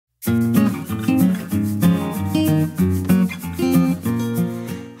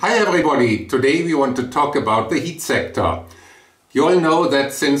everybody! Today we want to talk about the heat sector. You all know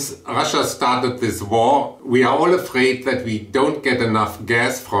that since Russia started this war, we are all afraid that we don't get enough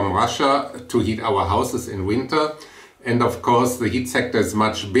gas from Russia to heat our houses in winter. And of course the heat sector is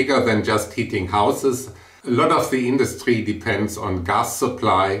much bigger than just heating houses. A lot of the industry depends on gas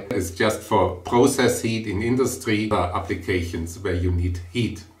supply. It's just for process heat in industry applications where you need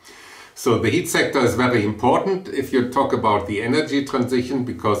heat. So the heat sector is very important if you talk about the energy transition,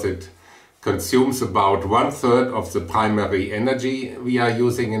 because it consumes about 1/3 of the primary energy we are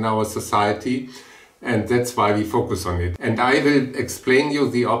using in our society, and that's why we focus on it. And I will explain you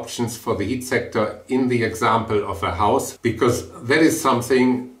the options for the heat sector in the example of a house, because that is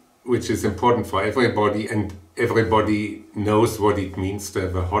something which is important for everybody, and everybody knows what it means to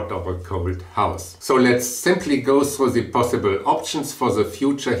have a hot or a cold house. So let's simply go through the possible options for the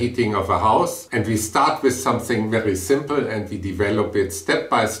future heating of a house. And we start with something very simple and we develop it step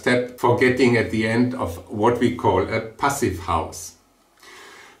by step for getting at the end of what we call a passive house.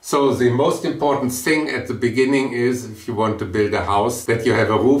 So the most important thing at the beginning is, if you want to build a house, that you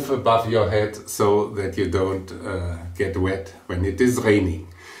have a roof above your head so that you don't get wet when it is raining.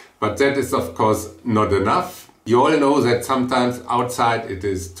 But that is of course not enough. You all know that sometimes outside it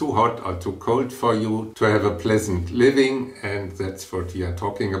is too hot or too cold for you to have a pleasant living, and that's what we are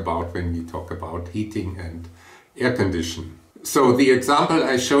talking about when we talk about heating and air conditioning. So the example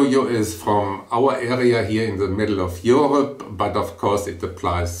I show you is from our area here in the middle of Europe, but of course it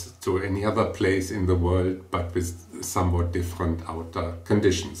applies to any other place in the world, but with somewhat different outer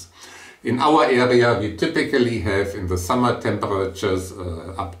conditions. In our area we typically have in the summer temperatures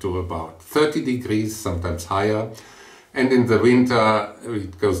up to about 30 degrees, sometimes higher, and in the winter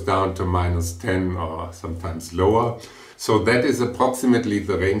it goes down to -10 or sometimes lower. So that is approximately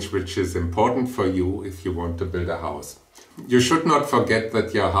the range which is important for you if you want to build a house. You should not forget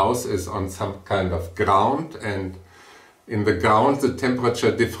that your house is on some kind of ground, and in the ground the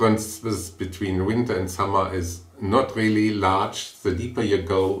temperature differences between winter and summer is not really large. The deeper you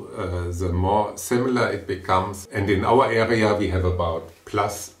go, the more similar it becomes. And in our area we have about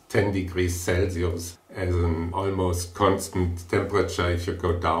 +10 degrees Celsius as an almost constant temperature if you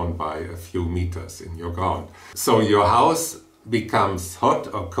go down by a few meters in your ground. So your house becomes hot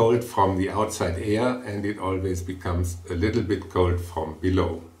or cold from the outside air, and it always becomes a little bit cold from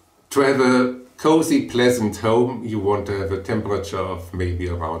below. To have a cozy, pleasant home, you want to have a temperature of maybe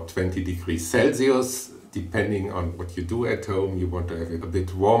around 20 degrees Celsius. Depending on what you do at home, you want to have it a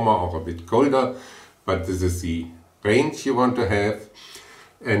bit warmer or a bit colder, but this is the range you want to have.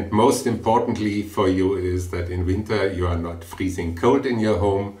 And most importantly for you is that in winter you are not freezing cold in your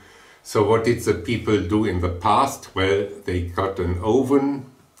home. So what did the people do in the past? Well, they got an oven,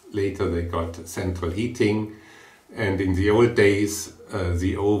 later they got central heating, and in the old days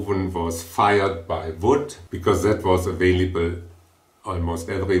the oven was fired by wood, because that was available almost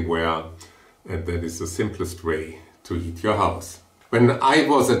everywhere. And that is the simplest way to heat your house. When I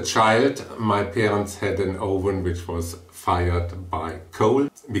was a child, my parents had an oven which was fired by coal,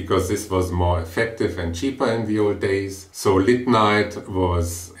 because this was more effective and cheaper in the old days. So lignite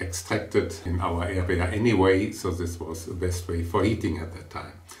was extracted in our area anyway, so this was the best way for heating at that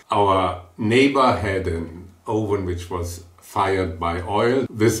time. Our neighbor had an oven which was fired by oil.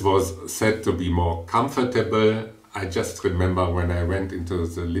 This was said to be more comfortable. I just remember when I went into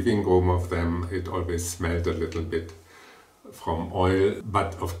the living room of them, it always smelled a little bit from oil.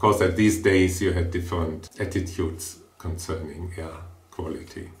 But of course at these days you had different attitudes concerning air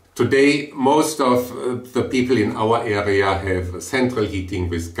quality. Today most of the people in our area have central heating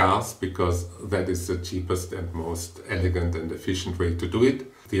with gas, because that is the cheapest and most elegant and efficient way to do it.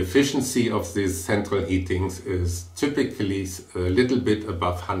 The efficiency of these central heatings is typically a little bit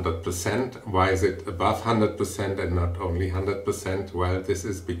above 100%. Why is it above 100% and not only 100%? Well, this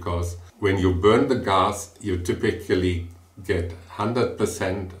is because when you burn the gas, you typically get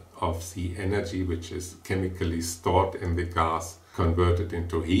 100% of the energy which is chemically stored in the gas converted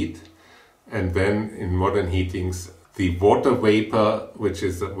into heat. And then in modern heatings, the water vapor, which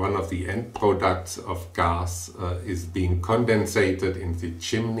is one of the end products of gas, is being condensated in the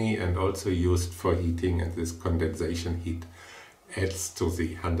chimney and also used for heating, and this condensation heat adds to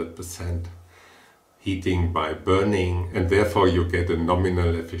the 100% heating by burning, and therefore you get a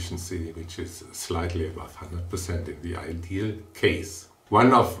nominal efficiency which is slightly above 100% in the ideal case.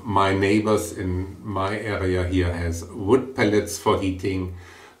 One of my neighbors in my area here has wood pellets for heating.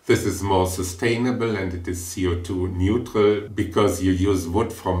 This is more sustainable and it is CO2 neutral, because you use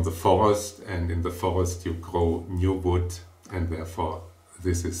wood from the forest, and in the forest you grow new wood, and therefore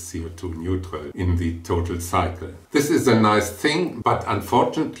this is CO2 neutral in the total cycle. This is a nice thing, but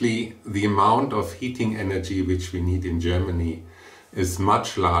unfortunately the amount of heating energy which we need in Germany is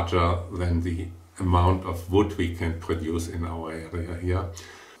much larger than the amount of wood we can produce in our area here.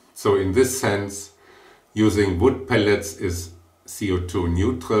 So in this sense, using wood pellets is CO2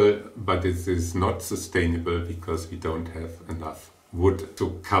 neutral, but it is not sustainable because we don't have enough wood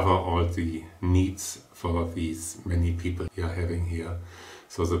to cover all the needs for these many people we are having here.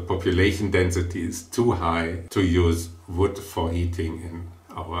 So the population density is too high to use wood for heating in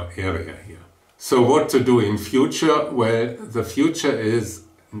our area here. So what to do in future? Well, the future is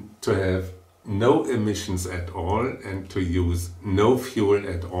to have no emissions at all and to use no fuel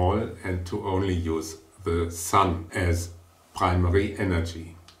at all and to only use the sun as primary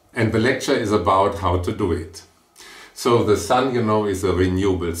energy. And the lecture is about how to do it. So the sun, you know, is a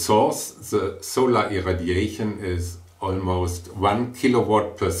renewable source. The solar irradiation is almost 1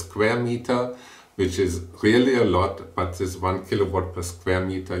 kilowatt per square meter, which is really a lot, but this 1 kilowatt per square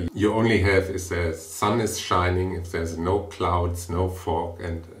meter you only have if the sun is shining, if there's no clouds, no fog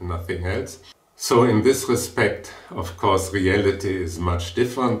and nothing else. So in this respect, of course, reality is much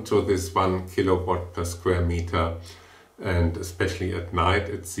different to this 1 kilowatt per square meter. And especially at night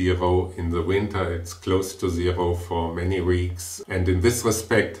it's zero. In the winter it's close to zero for many weeks. And in this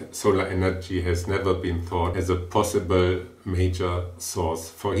respect, solar energy has never been thought as a possible major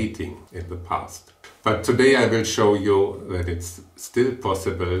source for heating in the past. But today I will show you that it's still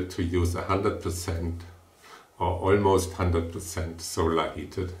possible to use 100% or almost 100% solar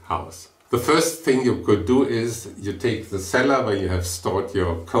heated house. The first thing you could do is you take the cellar where you have stored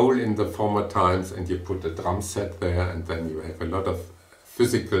your coal in the former times and you put a drum set there, and then you have a lot of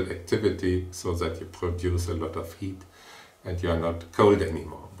physical activity so that you produce a lot of heat and you are not cold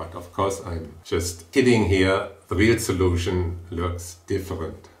anymore. But of course I'm just kidding here. The real solution looks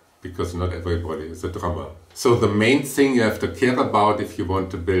different because not everybody is a drummer. So the main thing you have to care about if you want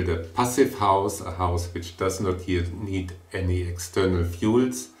to build a passive house, a house which does not need any external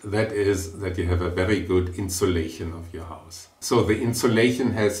fuels, that is that you have a very good insulation of your house. So the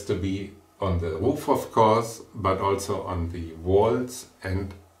insulation has to be on the roof, of course, but also on the walls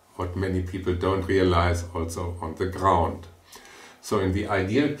and, what many people don't realize, also on the ground. So in the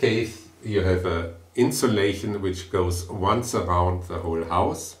ideal case you have an insulation which goes once around the whole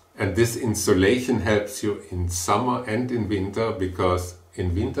house. And this insulation helps you in summer and in winter, because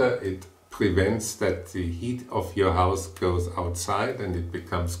in winter it prevents that the heat of your house goes outside and it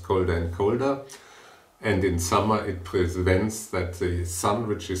becomes colder and colder. And in summer it prevents that the sun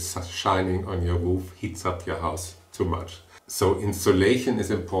which is shining on your roof heats up your house too much. So insulation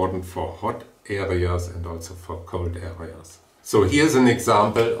is important for hot areas and also for cold areas. So here's an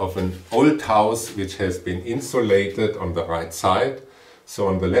example of an old house which has been insulated on the right side. So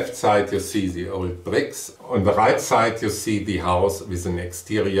on the left side you see the old bricks, on the right side you see the house with an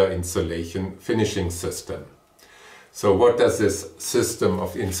exterior insulation finishing system. So what does this system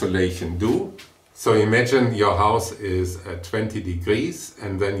of insulation do? So imagine your house is at 20 degrees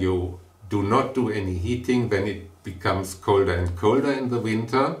and then you do not do any heating, then it becomes colder and colder in the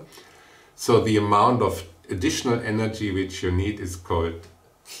winter. So the amount of additional energy which you need is called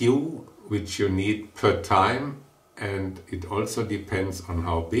Q, which you need per time. And it also depends on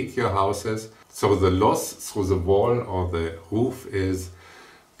how big your house is. So the loss through the wall or the roof is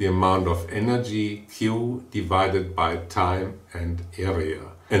the amount of energy Q divided by time and area.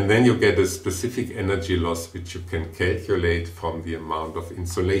 And then you get a specific energy loss which you can calculate from the amount of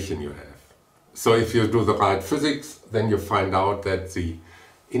insulation you have. So if you do the right physics, then you find out that the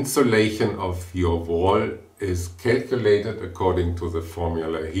insulation of your wall is calculated according to the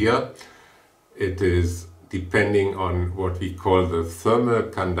formula here. It is depending on what we call the thermal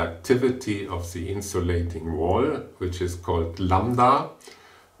conductivity of the insulating wall, which is called lambda.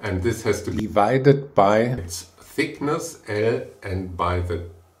 And this has to be divided by its thickness, L, and by the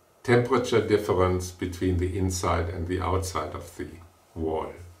temperature difference between the inside and the outside of the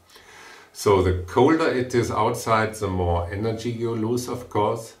wall. So the colder it is outside, the more energy you lose, of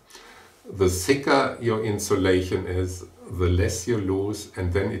course. The thicker your insulation is, the less you lose,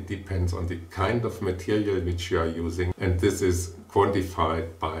 and then it depends on the kind of material which you are using. And this is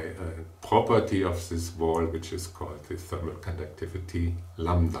quantified by a property of this wall, which is called the thermal conductivity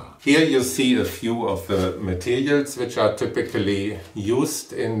lambda. Here you see a few of the materials which are typically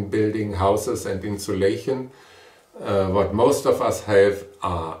used in building houses and insulation. What most of us have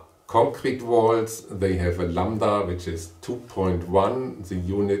are concrete walls. They have a lambda which is 2.1. The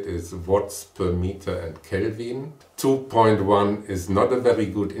unit is watts per meter and Kelvin. 2.1 is not a very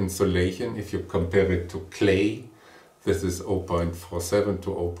good insulation if you compare it to clay. This is 0.47 to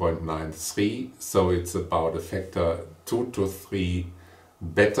 0.93, so it's about a factor 2 to 3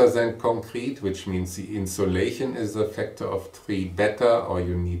 better than concrete, which means the insulation is a factor of 3 better, or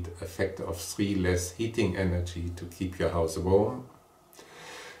you need a factor of 3 less heating energy to keep your house warm.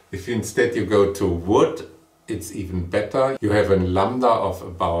 If instead you go to wood, it's even better. You have a lambda of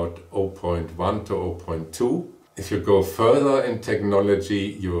about 0.1 to 0.2. If you go further in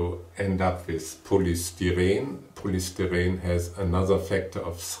technology, you end up with polystyrene. Polystyrene has another factor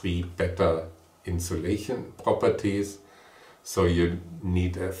of 3 better insulation properties, so you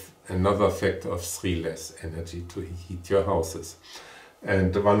need another factor of 3 less energy to heat your houses.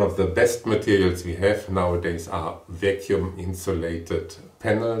 And one of the best materials we have nowadays are vacuum insulated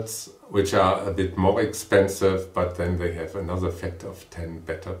panels, which are a bit more expensive, but then they have another factor of 10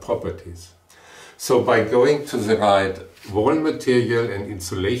 better properties. So by going to the right wall material and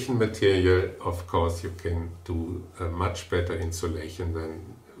insulation material, of course you can do a much better insulation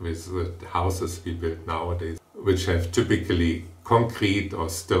than with the houses we build nowadays, which have typically concrete or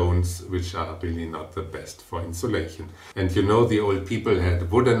stones, which are really not the best for insulation. And you know, the old people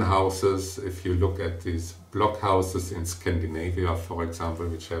had wooden houses. If you look at these block houses in Scandinavia, for example,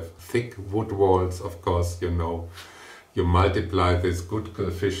 which have thick wood walls, of course, you know, you multiply this good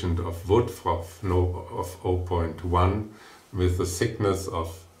coefficient of wood of 0.1 with the thickness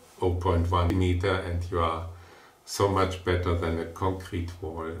of 0.1 meter, and you are so much better than a concrete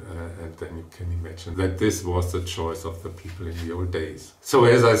wall, and then you can imagine that this was the choice of the people in the old days. So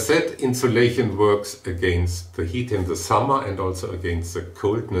as I said, insulation works against the heat in the summer and also against the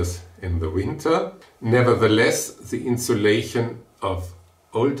coldness in the winter. Nevertheless, the insulation of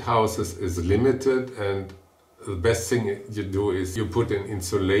old houses is limited, and the best thing you do is you put an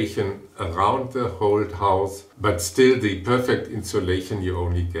insulation around the whole house, but still the perfect insulation you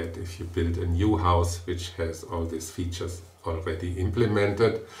only get if you build a new house which has all these features already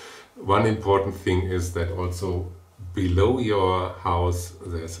implemented. One important thing is that also below your house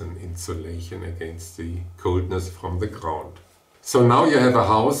there's an insulation against the coldness from the ground. So now you have a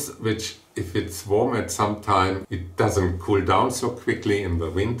house which, if it's warm at some time, it doesn't cool down so quickly in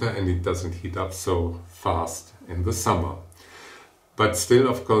the winter, and it doesn't heat up so fast in the summer. But still,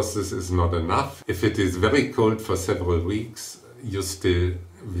 of course, this is not enough. If it is very cold for several weeks, you still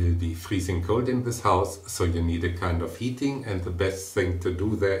will be freezing cold in this house, so you need a kind of heating, and the best thing to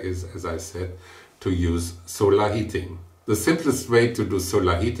do there is, as I said, to use solar heating. The simplest way to do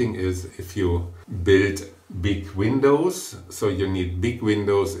solar heating is if you build big windows. So you need big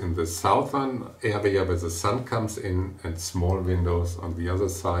windows in the southern area where the sun comes in, and small windows on the other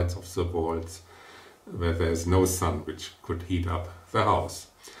sides of the walls where there is no sun, which could heat up the house.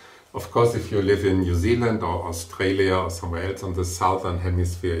 Of course, if you live in New Zealand or Australia or somewhere else on the southern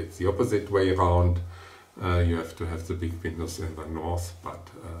hemisphere, it's the opposite way around. You have to have the big windows in the north, but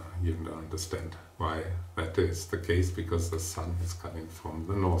you don't understand why that is the case, because the sun is coming from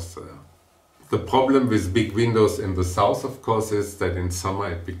the north there. The problem with big windows in the south, of course, is that in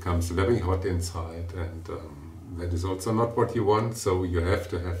summer it becomes very hot inside, and that is also not what you want. So you have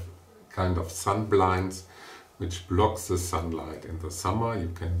to have kind of sun blinds which blocks the sunlight in the summer. You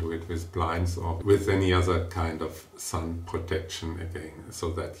can do it with blinds or with any other kind of sun protection again, so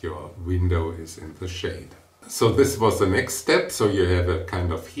that your window is in the shade. So this was the next step. So you have a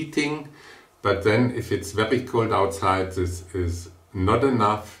kind of heating, but then if it's very cold outside, this is not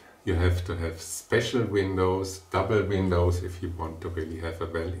enough. You have to have special windows, double windows, if you want to really have a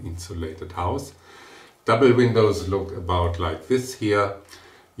well-insulated house. Double windows look about like this here.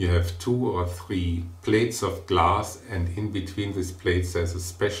 You have 2 or 3 plates of glass, and in between these plates there's a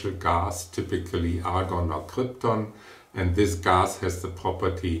special gas, typically argon or krypton, and this gas has the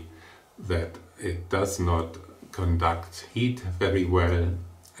property that it does not conduct heat very well,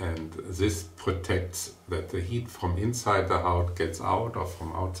 and this protects that the heat from inside the house gets out, or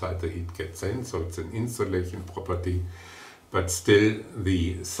from outside the heat gets in, so it's an insulation property. But still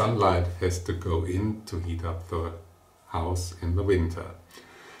the sunlight has to go in to heat up the house in the winter.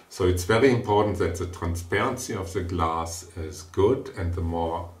 So it's very important that the transparency of the glass is good, and the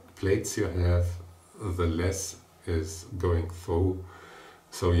more plates you have, the less is going through.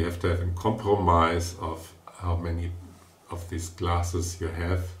 So you have to have a compromise of how many of these glasses you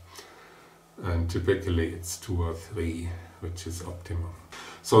have, and typically it's 2 or 3, which is optimum.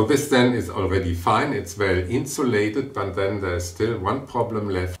 So this then is already fine, it's well insulated, but then there's still one problem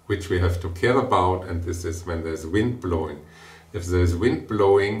left which we have to care about, and this is when there's wind blowing. If there's wind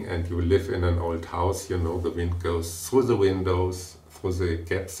blowing and you live in an old house, you know the wind goes through the windows, through the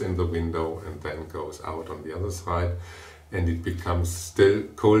gaps in the window, and then goes out on the other side, and it becomes still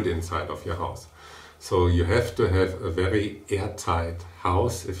cold inside of your house. So you have to have a very airtight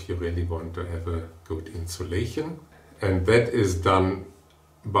house if you really want to have a good insulation. And that is done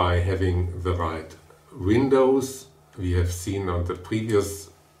by having the right windows. We have seen on the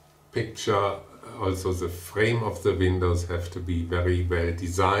previous picture also the frame of the windows have to be very well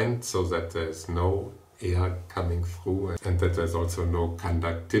designed so that there's no air coming through and that there's also no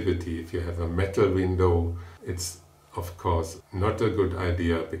conductivity. If you have a metal window, it's of course not a good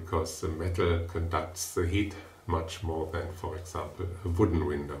idea because the metal conducts the heat much more than, for example, a wooden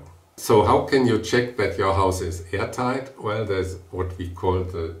window. So how can you check that your house is airtight? Well, there's what we call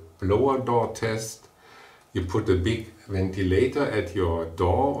the blower door test. You put a big ventilator at your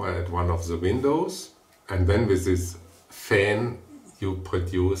door or at one of the windows, and then with this fan you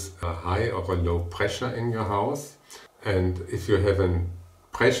produce a high or a low pressure in your house. And if you have a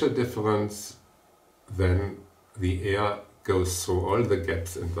pressure difference, then the air goes through all the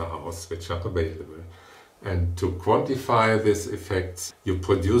gaps in the house which are available. And to quantify these effects, you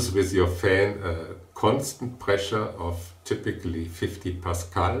produce with your fan a constant pressure of typically 50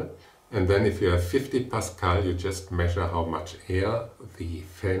 Pascal. And then if you have 50 Pascal, you just measure how much air the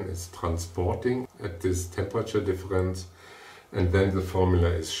fan is transporting at this temperature difference. And then the formula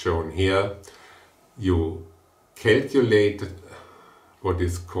is shown here. You calculate what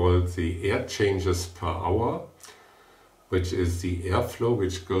is called the air changes per hour, which is the airflow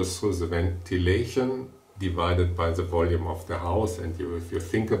which goes through the ventilation divided by the volume of the house. And if you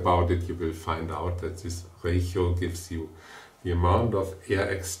think about it, you will find out that this ratio gives you the amount of air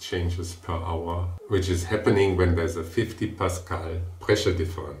exchanges per hour, which is happening when there's a 50 Pascal pressure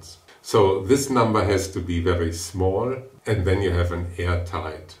difference. So this number has to be very small, and then you have an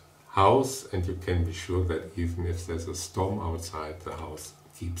airtight house, and you can be sure that even if there's a storm outside, the house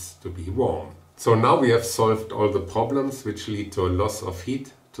keeps to be warm. So now we have solved all the problems which lead to a loss of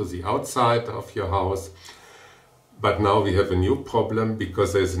heat to the outside of your house. But now we have a new problem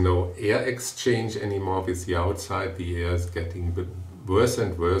because there's no air exchange anymore with the outside. The air is getting worse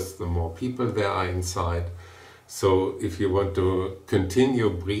and worse the more people there are inside. So if you want to continue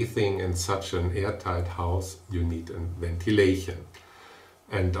breathing in such an airtight house, you need a ventilation.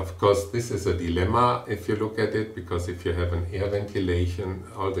 And of course this is a dilemma if you look at it, because if you have an air ventilation,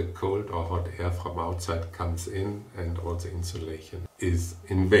 all the cold or hot air from outside comes in and all the insulation is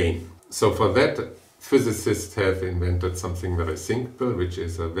in vain. So for that, physicists have invented something very simple, which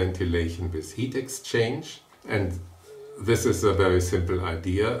is a ventilation with heat exchange. And this is a very simple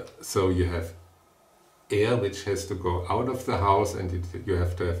idea. So you have air which has to go out of the house, and you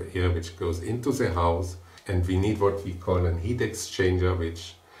have to have air which goes into the house. And we need what we call a heat exchanger,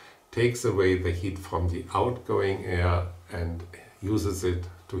 which takes away the heat from the outgoing air and uses it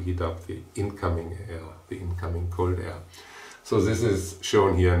to heat up the incoming air, the incoming cold air. So this is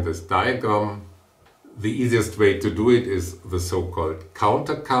shown here in this diagram. The easiest way to do it is the so-called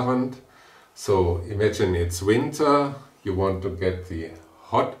countercurrent. So imagine it's winter, you want to get the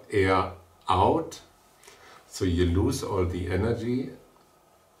hot air out, so you lose all the energy,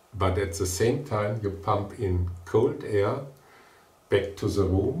 but at the same time you pump in cold air back to the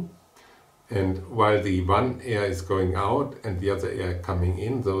room, and while the one air is going out and the other air coming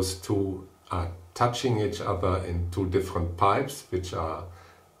in, those two are touching each other in two different pipes which are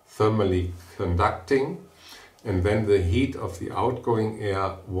thermally conducting, and then the heat of the outgoing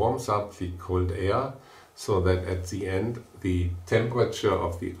air warms up the cold air so that at the end the temperature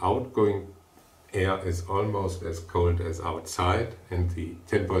of the outgoing air is almost as cold as outside, and the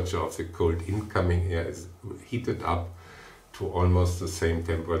temperature of the cold incoming air is heated up to almost the same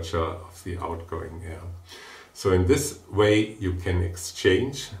temperature of the outgoing air. So in this way you can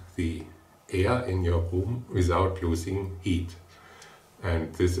exchange the air in your room without losing heat.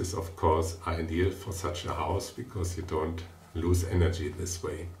 And this is of course ideal for such a house because you don't lose energy this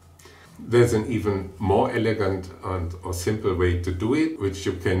way. There's an even more elegant or simple way to do it, which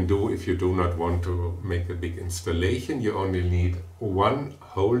you can do if you do not want to make a big installation. You only need one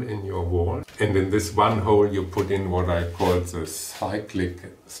hole in your wall, and in this one hole you put in what I call the cyclic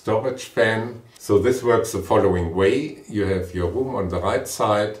storage fan. So this works the following way. You have your room on the right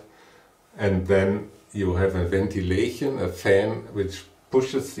side, and then you have a ventilation, a fan which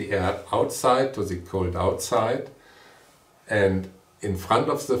pushes the air outside to the cold outside, and in front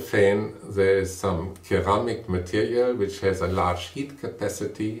of the fan there is some ceramic material which has a large heat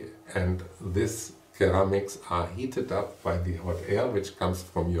capacity, and these ceramics are heated up by the hot air which comes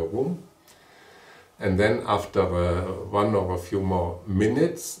from your room. And then after one or a few more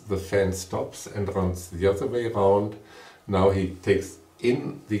minutes the fan stops and runs the other way around. Now he takes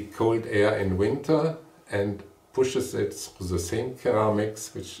in the cold air in winter and pushes it through the same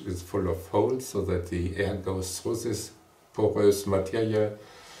ceramics, which is full of holes, so that the air goes through this porous material.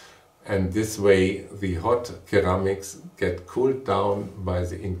 And this way the hot ceramics get cooled down by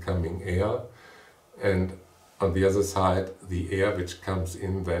the incoming air, and on the other side the air which comes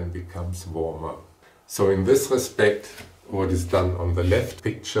in then becomes warmer. So in this respect, what is done on the left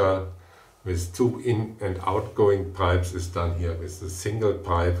picture with two in and outgoing pipes is done here with a single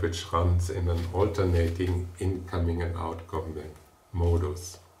pipe which runs in an alternating incoming and outgoing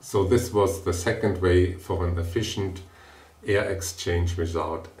modus. So this was the second way for an efficient air exchange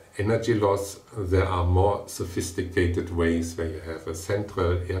without energy loss. There are more sophisticated ways where you have a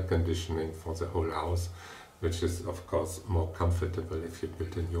central air conditioning for the whole house, which is of course more comfortable if you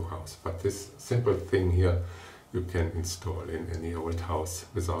build a new house. But this simple thing here you can install in any old house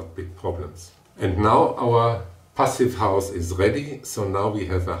without big problems. And now our passive house is ready. So now we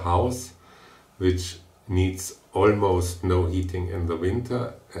have a house which needs almost no heating in the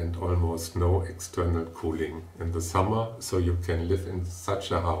winter and almost no external cooling in the summer. So you can live in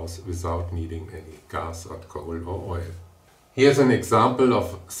such a house without needing any gas or coal or oil. Here's an example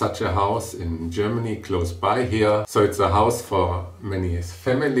of such a house in Germany, close by here. So it's a house for many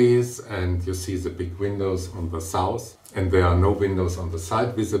families, and you see the big windows on the south, and there are no windows on the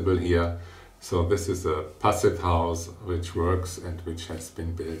side visible here. So this is a passive house which works and which has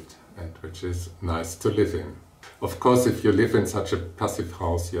been built and which is nice to live in. Of course, if you live in such a passive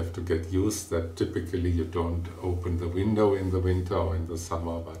house, you have to get used that typically you don't open the window in the winter or in the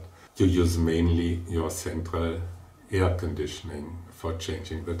summer, but you use mainly your central air conditioning for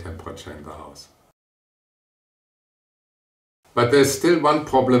changing the temperature in the house. But there's still one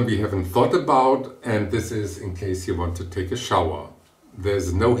problem we haven't thought about, and this is in case you want to take a shower.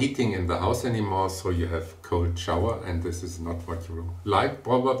 There's no heating in the house anymore, so you have cold shower, and this is not what you like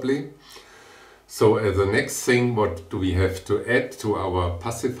probably. So the next thing, what do we have to add to our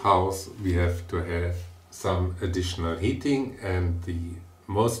passive house? We have to have some additional heating, and the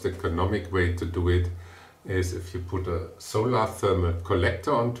most economic way to do it is if you put a solar thermal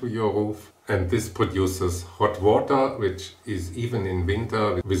collector onto your roof, and this produces hot water, which is even in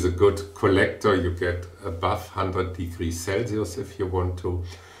winter with a good collector you get above 100 degrees Celsius if you want to.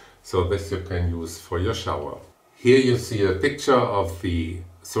 So this you can use for your shower. Here you see a picture of the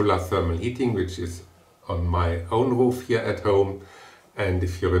solar thermal heating, which is on my own roof here at home. And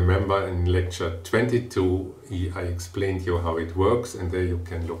if you remember in lecture 22 I explained you how it works, and there you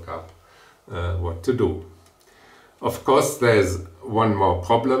can look up what to do. Of course, there's one more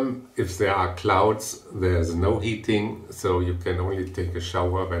problem. If there are clouds, there's no heating, so you can only take a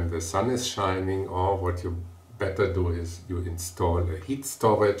shower when the sun is shining, or what you better do is you install a heat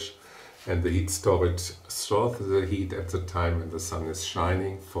storage, and the heat storage stores the heat at the time when the sun is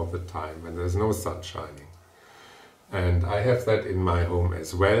shining for the time when there's no sun shining. And I have that in my home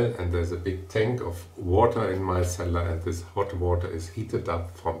as well, and there's a big tank of water in my cellar, and this hot water is heated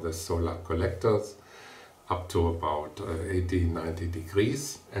up from the solar collectors up to about 80-90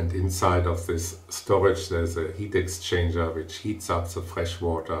 degrees, and inside of this storage there's a heat exchanger which heats up the fresh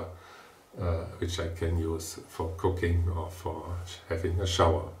water which I can use for cooking or for having a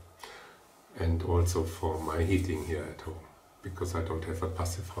shower, and also for my heating here at home, because I don't have a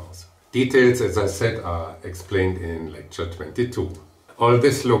passive house. Details, as I said, are explained in lecture 22. All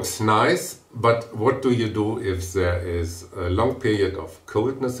this looks nice, but what do you do if there is a long period of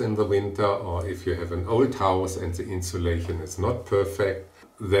coldness in the winter, or if you have an old house and the insulation is not perfect?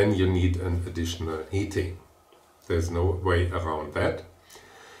 Then you need an additional heating. There's no way around that.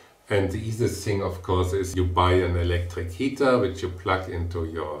 And the easiest thing, of course, is you buy an electric heater which you plug into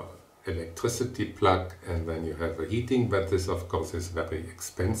your electricity plug, and then you have a heating, but this of course is very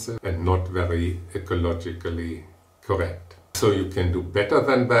expensive and not very ecologically correct. So you can do better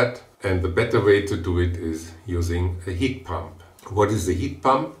than that, and the better way to do it is using a heat pump. What is a heat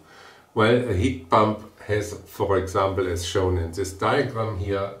pump? Well, a heat pump has, for example, as shown in this diagram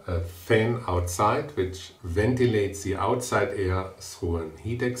here, a fan outside which ventilates the outside air through a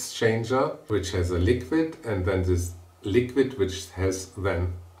heat exchanger which has a liquid, and then this liquid, which has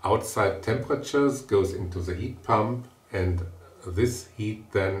then outside temperatures, goes into the heat pump, and this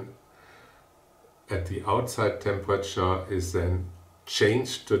heat then at the outside temperature is then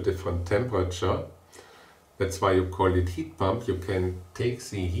changed to a different temperature. That's why you call it heat pump. You can take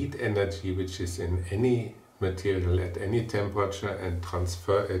the heat energy which is in any material at any temperature and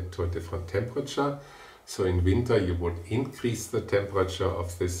transfer it to a different temperature. So in winter you would increase the temperature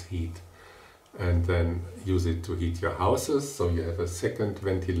of this heat and then use it to heat your houses. So you have a second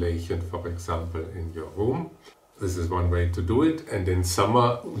ventilation, for example, in your room. This is one way to do it, and in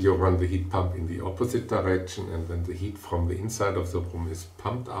summer you run the heat pump in the opposite direction, and then the heat from the inside of the room is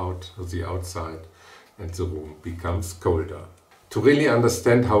pumped out to the outside and the room becomes colder. To really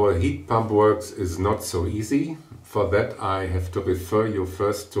understand how a heat pump works is not so easy. For that I have to refer you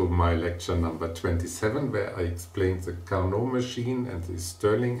first to my lecture number 27, where I explained the Carnot machine and the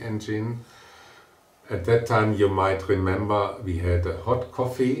Stirling engine. At that time you might remember we had a hot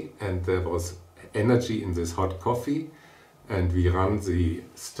coffee and there was energy in this hot coffee, and we run the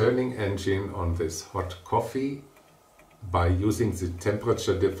Stirling engine on this hot coffee by using the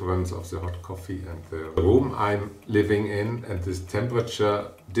temperature difference of the hot coffee and the room I'm living in, and this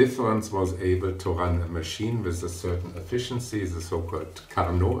temperature difference was able to run a machine with a certain efficiency, the so-called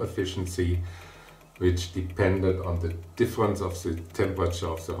Carnot efficiency, which depended on the difference of the temperature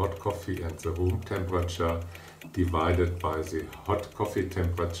of the hot coffee and the room temperature divided by the hot coffee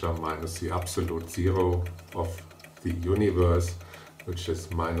temperature minus the absolute zero of the universe, which is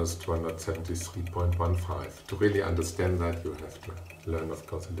minus 273.15. To really understand that, you have to learn, of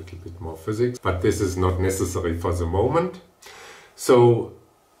course, a little bit more physics, but this is not necessary for the moment. So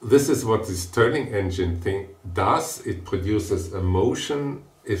this is what the Stirling engine thing does. It produces a motion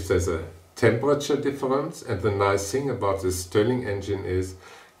if there's a temperature difference, and the nice thing about this Stirling engine is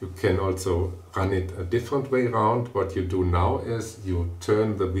you can also run it a different way around. What you do now is you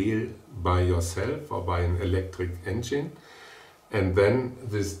turn the wheel by yourself or by an electric engine, and then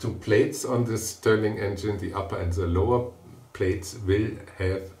these two plates on this Stirling engine, the upper and the lower plates, will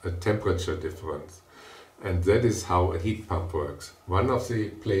have a temperature difference. And that is how a heat pump works. One of the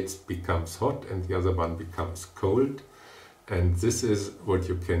plates becomes hot and the other one becomes cold. And this is what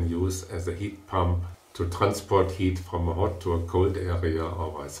you can use as a heat pump to transport heat from a hot to a cold area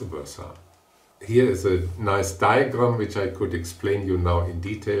or vice versa. Here is a nice diagram which I could explain you now in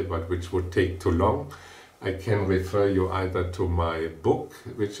detail, but which would take too long. I can refer you either to my book,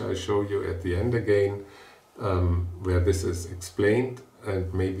 which I show you at the end again, where this is explained,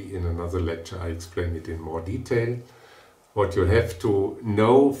 and maybe in another lecture I explain it in more detail. What you have to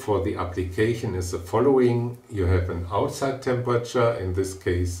know for the application is the following. You have an outside temperature, in this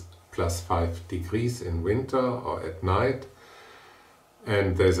case +5 degrees in winter or at night,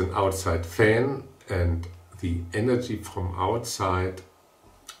 and there's an outside fan, and the energy from outside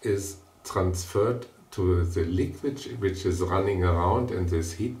is transferred to the liquid which is running around in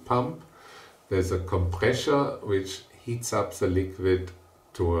this heat pump. There's a compressor which heats up the liquid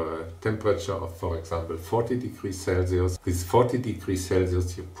to a temperature of, for example, 40 degrees Celsius. This 40 degrees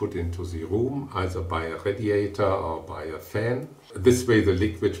Celsius you put into the room, either by a radiator or by a fan. This way the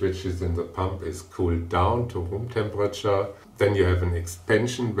liquid which is in the pump is cooled down to room temperature. Then you have an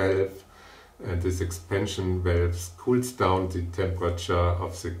expansion valve, and this expansion valve cools down the temperature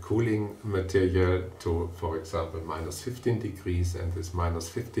of the cooling material to, for example, -15 degrees, and this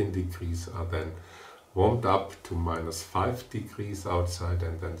 -15 degrees are then warmed up to -5 degrees outside,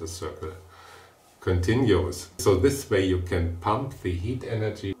 and then the circle continues. So this way you can pump the heat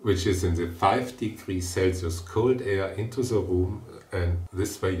energy which is in the 5 degrees Celsius cold air into the room, and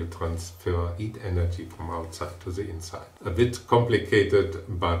this way you transfer heat energy from outside to the inside. A bit complicated,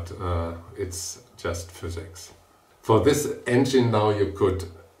 but it's just physics. For this engine now you could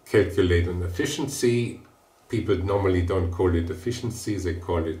calculate an efficiency. People normally don't call it efficiency, they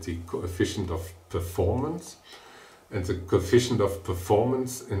call it the coefficient of performance. And the coefficient of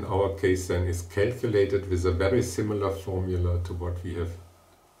performance in our case then is calculated with a very similar formula to what we have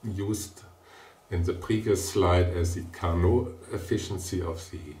used in the previous slide as the Carnot efficiency of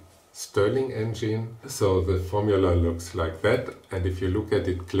the Stirling engine. So the formula looks like that, and if you look at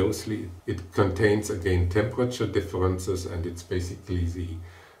it closely, it contains again temperature differences, and it's basically the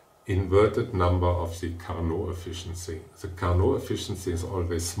inverted number of the Carnot efficiency. The Carnot efficiency is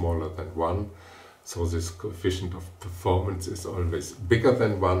always smaller than 1, so this coefficient of performance is always bigger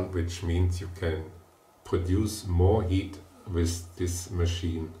than 1, which means you can produce more heat with this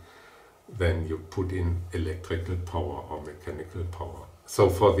machine than you put in electrical power or mechanical power. So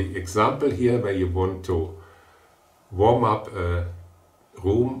for the example here, where you want to warm up a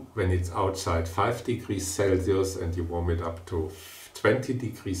room when it's outside 5 degrees Celsius and you warm it up to 20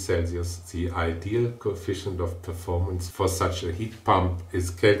 degrees Celsius, the ideal coefficient of performance for such a heat pump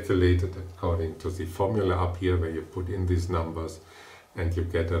is calculated according to the formula up here, where you put in these numbers, and you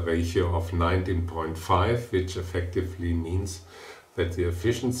get a ratio of 19.5, which effectively means that the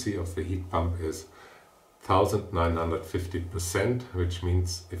efficiency of the heat pump is 1950%, which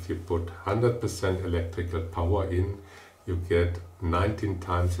means if you put 100% electrical power in, you get 19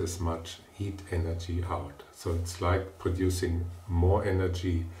 times as much heat energy out. So it's like producing more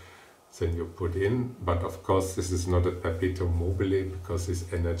energy then you put in, but of course this is not a perpetuum mobile because this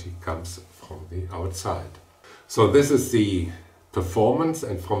energy comes from the outside. So this is the performance,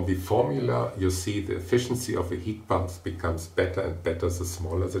 and from the formula you see the efficiency of the heat pumps becomes better and better the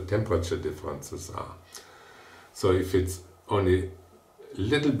smaller the temperature differences are. So if it's only a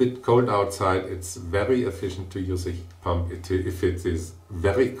little bit cold outside, it's very efficient to use a heat pump. If it is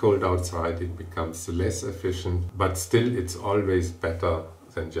very cold outside, it becomes less efficient, but still it's always better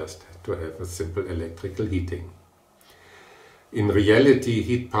than just to have a simple electrical heating. In reality,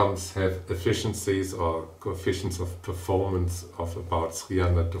 heat pumps have efficiencies or coefficients of performance of about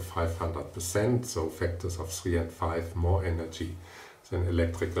 300 to 500%, so factors of 3 and 5 more energy than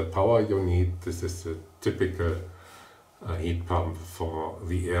electrical power you need. This is the typical heat pump for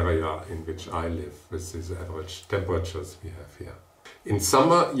the area in which I live, with these average temperatures we have here. In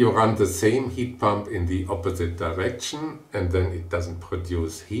summer, you run the same heat pump in the opposite direction, and then it doesn't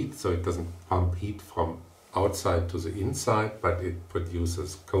produce heat, so it doesn't pump heat from outside to the inside, but it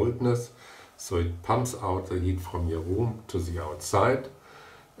produces coldness, so it pumps out the heat from your room to the outside,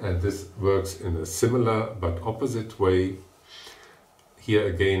 and this works in a similar but opposite way. Here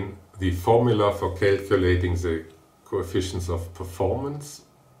again, the formula for calculating the coefficients of performance,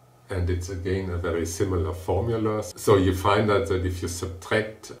 and it's again a very similar formula. So you find out that if you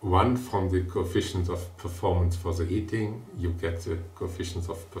subtract 1 from the coefficients of performance for the heating, you get the coefficients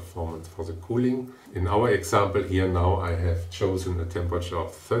of performance for the cooling. In our example here now, I have chosen a temperature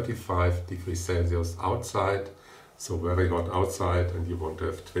of 35 degrees Celsius outside, so very hot outside, and you want to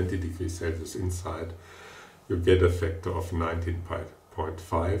have 20 degrees Celsius inside. You get a factor of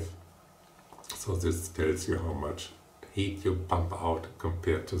 19.5. So this tells you how much heat you pump out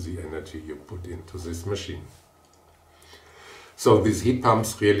compared to the energy you put into this machine. So these heat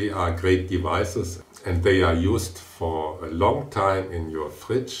pumps really are great devices, and they are used for a long time in your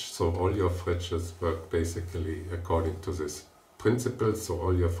fridge. So all your fridges work basically according to this principle. So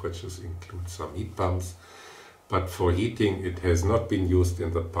all your fridges include some heat pumps, but for heating it has not been used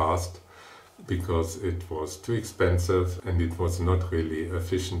in the past because it was too expensive and it was not really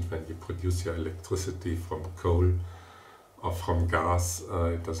efficient when you produce your electricity from coal or from gas.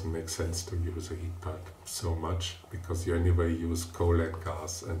 It doesn't make sense to use a heat pump so much because you anyway use coal and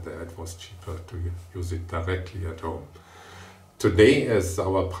gas, and there it was cheaper to use it directly at home. Today, as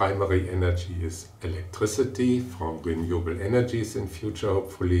our primary energy is electricity from renewable energies in future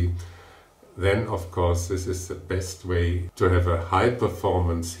hopefully, then of course this is the best way to have a high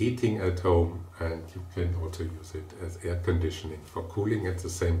performance heating at home, and you can also use it as air conditioning for cooling at the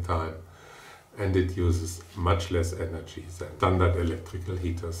same time. And it uses much less energy than standard electrical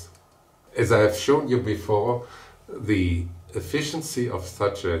heaters. As I have shown you before, the efficiency of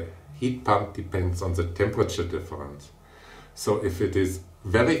such a heat pump depends on the temperature difference. So if it is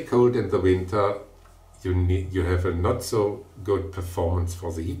very cold in the winter, you have a not so good performance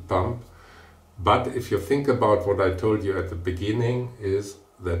for the heat pump. But if you think about what I told you at the beginning, is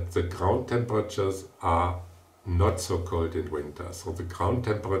that the ground temperatures are not so cold in winter. So the ground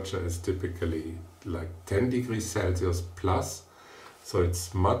temperature is typically like 10 degrees Celsius plus, so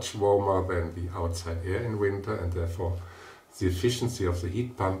it's much warmer than the outside air in winter, and therefore the efficiency of the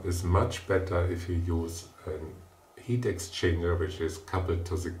heat pump is much better if you use a heat exchanger which is coupled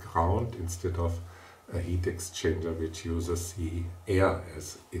to the ground instead of a heat exchanger which uses the air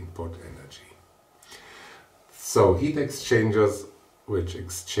as input energy. So heat exchangers which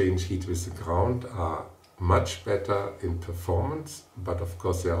exchange heat with the ground are much better in performance, but of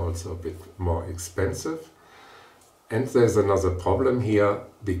course they are also a bit more expensive. And there's another problem here,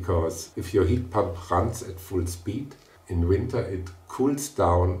 because if your heat pump runs at full speed, in winter it cools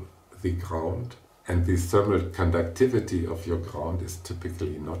down the ground, and the thermal conductivity of your ground is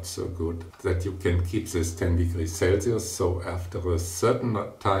typically not so good that you can keep this 10 degrees Celsius. So after a certain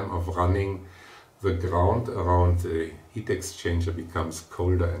time of running, the ground around the heat exchanger becomes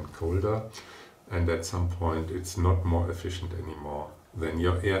colder and colder, and at some point it's not more efficient anymore than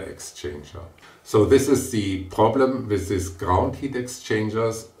your air exchanger. So this is the problem with these ground heat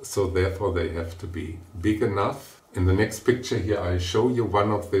exchangers, so therefore they have to be big enough. In the next picture here I show you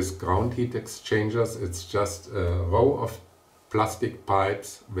one of these ground heat exchangers. It's just a row of plastic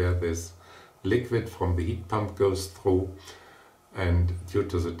pipes where this liquid from the heat pump goes through, and due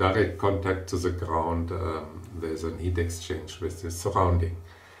to the direct contact to the ground there's an heat exchange with the surrounding.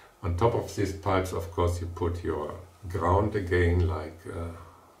 On top of these pipes, of course, you put your ground again, like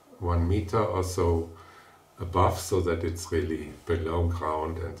 1 meter or so above, so that it's really below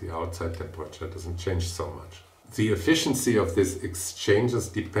ground and the outside temperature doesn't change so much. The efficiency of these exchanges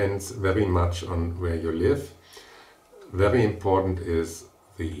depends very much on where you live. Very important is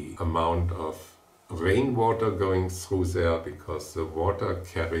the amount of rainwater going through there, because the water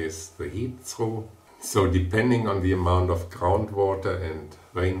carries the heat through. So depending on the amount of groundwater and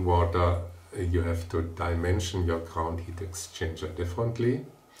rainwater, you have to dimension your ground heat exchanger differently.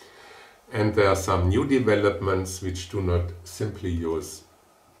 And there are some new developments which do not simply use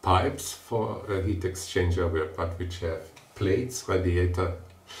pipes for a heat exchanger, but which have plates, radiator,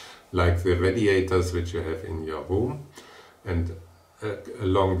 like the radiators which you have in your room. And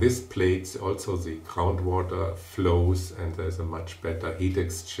along these plates also the groundwater flows, and there's a much better heat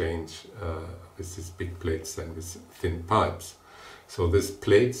exchange with these big plates than with thin pipes. So these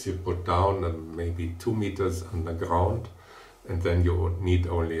plates you put down maybe 2 meters underground, and then you need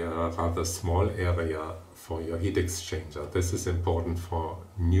only a rather small area for your heat exchanger. This is important for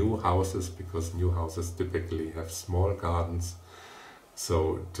new houses, because new houses typically have small gardens.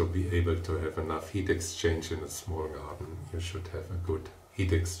 So to be able to have enough heat exchange in a small garden, you should have a good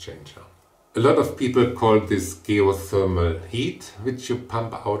heat exchanger. A lot of people call this geothermal heat, which you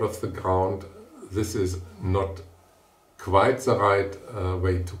pump out of the ground. This is not quite the right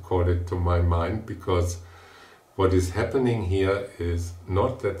way to call it, to my mind, because what is happening here is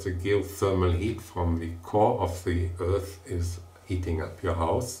not that the geothermal heat from the core of the earth is heating up your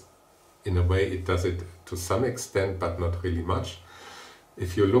house. In a way it does it to some extent, but not really much.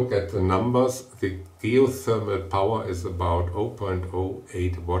 If you look at the numbers, the geothermal power is about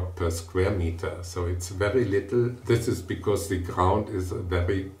 0.08 watt per square meter, so it's very little. This is because the ground is a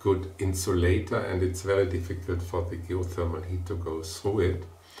very good insulator, and it's very difficult for the geothermal heat to go through it.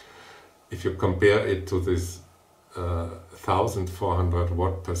 If you compare it to this 1400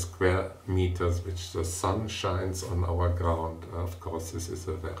 watt per square meters which the sun shines on our ground, of course this is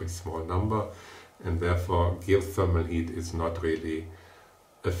a very small number, and therefore geothermal heat is not really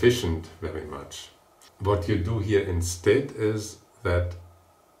efficient very much. What you do here instead is that,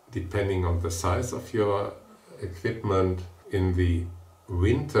 depending on the size of your equipment, in the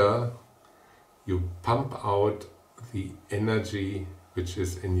winter you pump out the energy which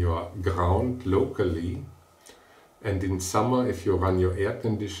is in your ground locally, and in summer, if you run your air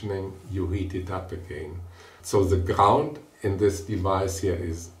conditioning, you heat it up again. So the ground in this device here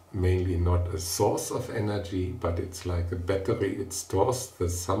is mainly not a source of energy, but it's like a battery. It stores the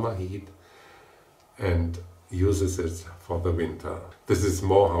summer heat and uses it for the winter. This is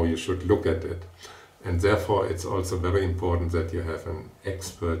more how you should look at it. And therefore it's also very important that you have an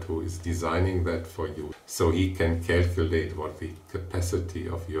expert who is designing that for you, so he can calculate what the capacity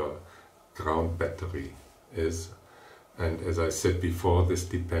of your ground battery is. And as I said before, this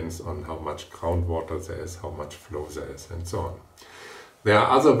depends on how much groundwater there is, how much flow there is, and so on. There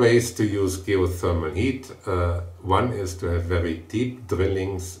are other ways to use geothermal heat. One is to have very deep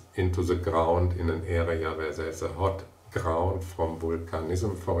drillings into the ground in an area where there's a hot ground from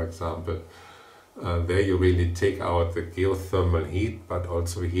volcanism, for example. There you really take out the geothermal heat, but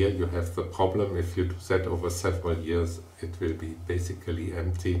also here you have the problem, if you do that over several years, it will be basically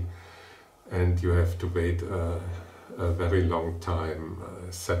empty, and you have to wait a very long time,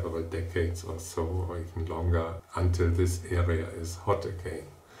 several decades or so, or even longer, until this area is hot again.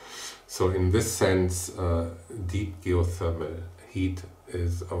 So in this sense, deep geothermal heat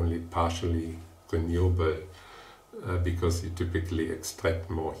is only partially renewable, because you typically extract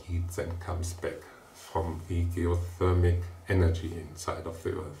more heat than comes back from the geothermic energy inside of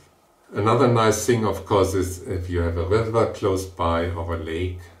the earth. Another nice thing, of course, is if you have a river close by or a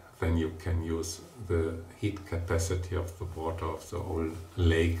lake, then you can use the heat capacity of the water of the whole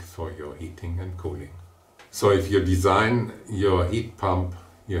lake for your heating and cooling. So if you design your heat pump,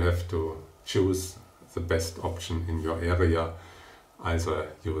 you have to choose the best option in your area. Either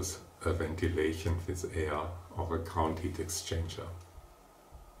use a ventilation with air or a ground heat exchanger.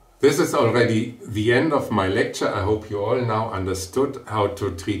 This is already the end of my lecture. I hope you all now understood how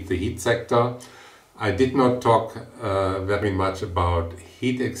to treat the heat sector. I did not talk very much about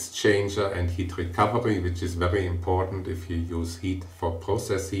heat exchanger and heat recovery, which is very important if you use heat for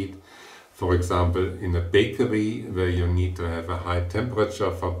process heat. For example, in a bakery where you need to have a high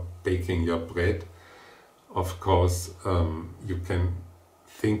temperature for baking your bread, of course you can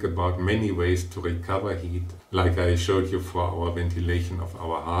think about many ways to recover heat, like I showed you for our ventilation of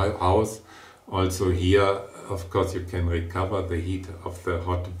our house. Also here, of course, you can recover the heat of the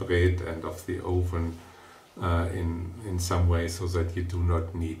hot bread and of the oven in some way, so that you do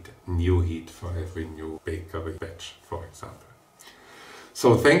not need new heat for every new bakery batch, for example.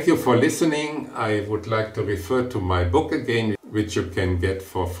 So thank you for listening. I would like to refer to my book again, which you can get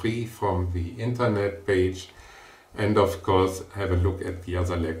for free from the internet page. And of course, have a look at the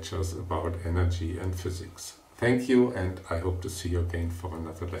other lectures about energy and physics. Thank you, and I hope to see you again for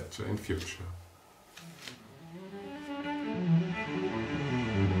another lecture in future.